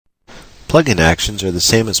Plugin actions are the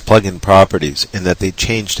same as plugin properties in that they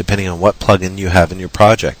change depending on what plugin you have in your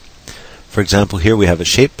project. For example, here we have a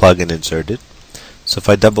shape plugin inserted. So if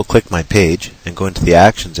I double click my page and go into the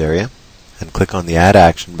Actions area and click on the Add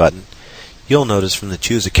Action button, you'll notice from the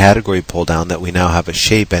Choose a Category pull down that we now have a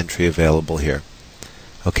shape entry available here.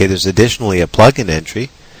 Okay, there's additionally a plugin entry.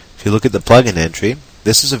 If you look at the plugin entry,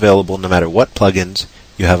 this is available no matter what plugins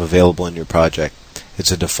you have available in your project.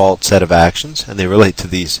 It's a default set of actions, and they relate to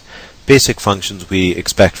these basic functions we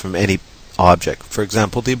expect from any object. For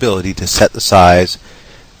example, the ability to set the size,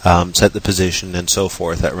 set the position, and so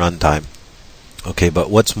forth at runtime. Okay, but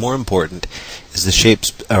what's more important is the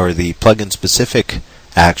shapes or the plugin specific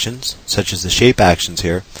actions, such as the shape actions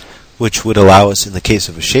here, which would allow us, in the case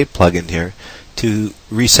of a shape plugin here, to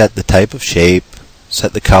reset the type of shape,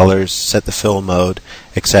 set the colors, set the fill mode,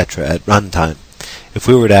 etc. at runtime. If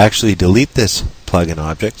we were to actually delete this plugin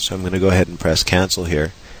object, so I'm going to go ahead and press cancel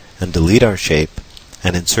here and delete our shape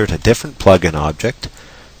and insert a different plugin object,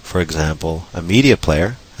 for example a media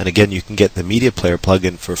player, and again you can get the media player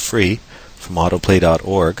plugin for free from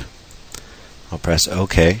AutoPlay.org. I'll press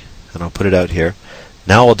OK and I'll put it out here.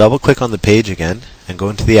 Now I'll double click on the page again and go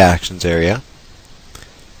into the Actions area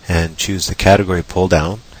and choose the category pull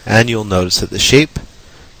down, and you'll notice that the shape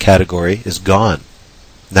category is gone.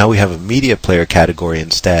 Now we have a media player category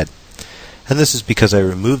instead. And this is because I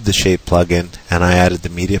removed the shape plugin and I added the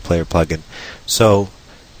media player plugin. So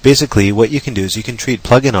basically what you can do is you can treat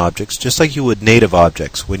plugin objects just like you would native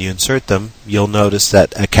objects. When you insert them, you'll notice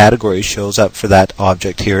that a category shows up for that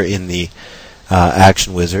object here in the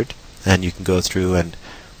Action Wizard, and you can go through and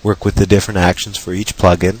work with the different actions for each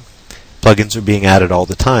plugin. Plugins are being added all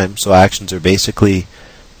the time, so actions are basically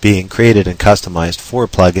being created and customized for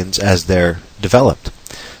plugins as they're developed.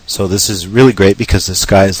 So this is really great because the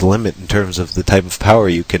sky is the limit in terms of the type of power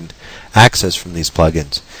you can access from these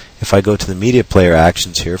plugins. If I go to the media player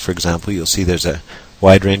actions here, for example, you'll see there's a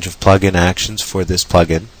wide range of plugin actions for this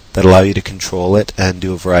plugin that allow you to control it and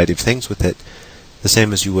do a variety of things with it, the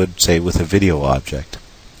same as you would, say, with a video object.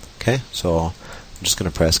 Okay, so I'm just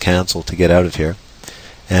going to press cancel to get out of here.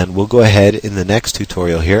 And we'll go ahead in the next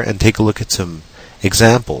tutorial here and take a look at some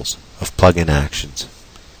examples of plugin actions.